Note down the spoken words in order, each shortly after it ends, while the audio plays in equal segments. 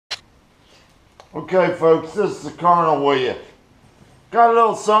Okay, folks, this is the Colonel with you. Got a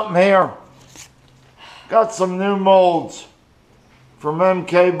little something here. Got some new molds from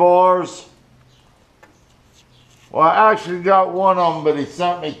MK Bars. Well, I actually got one of them, but he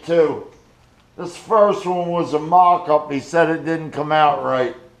sent me two. This first one was a mock-up. He said it didn't come out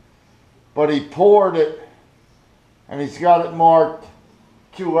right. But he poured it, and he's got it marked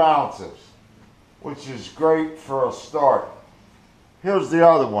 2 ounces, which is great for a start. Here's the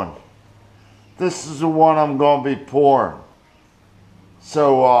other one. This is the one I'm going to be pouring.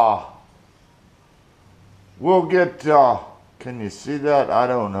 So, we'll get, can you see that? I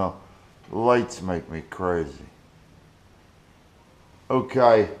don't know. The lights make me crazy.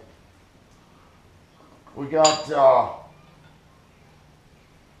 Okay. We got,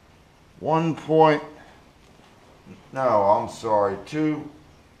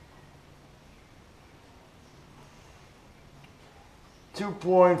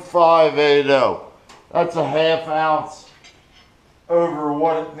 2.580. That's a ½ ounce over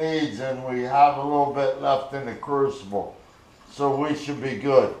what it needs, and we have a little bit left in the crucible. So we should be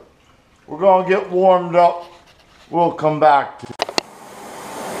good. We're going to get warmed up. We'll come back to it.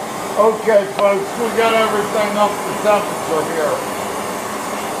 Okay, folks, we got everything up to temperature here.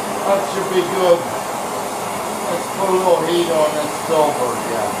 That should be good. Let's put a little heat on this silver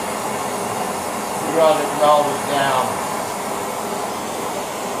again. We got it melted down.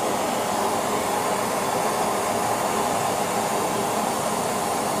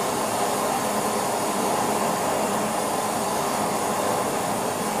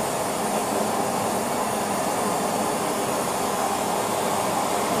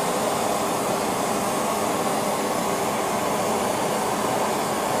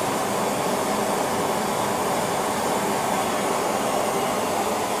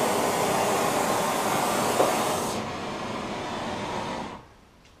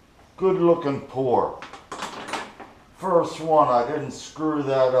 Good looking pour. First one, I didn't screw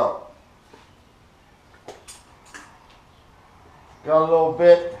that up. Got a little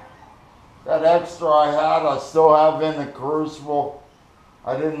bit, that extra I had, I still have in the crucible.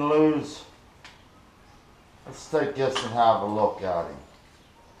 I didn't lose. Let's take this and have a look at him.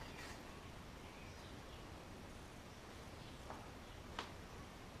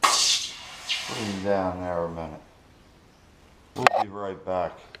 Put him down there a minute. We'll be right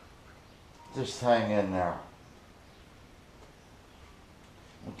back. Just hang in there.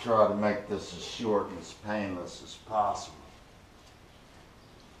 We'll try to make this as short and as painless as possible.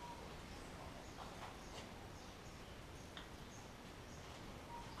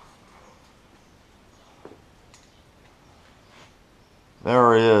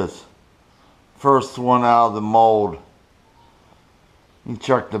 There he is. First one out of the mold. You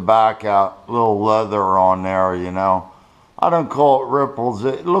check the back out. A little leather on there, you know. I don't call it ripples.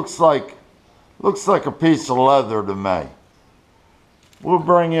 It looks like a piece of leather to me. We'll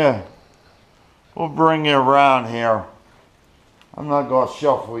bring you around here. I'm not gonna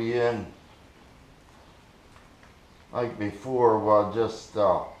shuffle you in like before. I'll just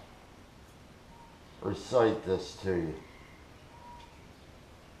recite this to you.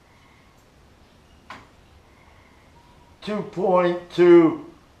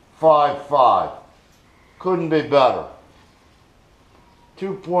 .255. Couldn't be better.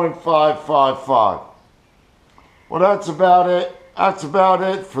 2.555. Well, that's about it. That's about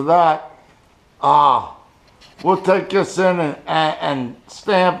it for that. We'll take this in and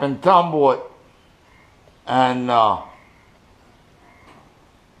stamp and tumble it, and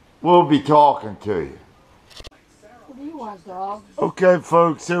we'll be talking to you. What do you want, dog? Okay,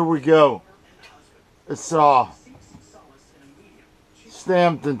 folks, here we go. It's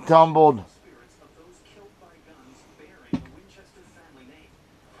stamped and tumbled.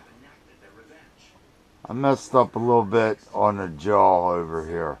 I messed up a little bit on the jaw over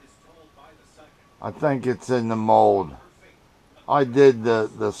here. I think it's in the mold. I did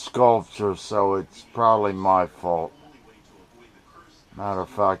the sculpture, so it's probably my fault. Matter of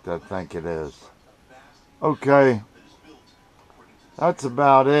fact, I think it is. Okay. That's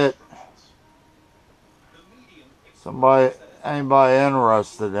about it. Anybody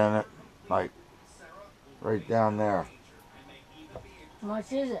interested in it? Like, right down there. How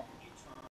much is it?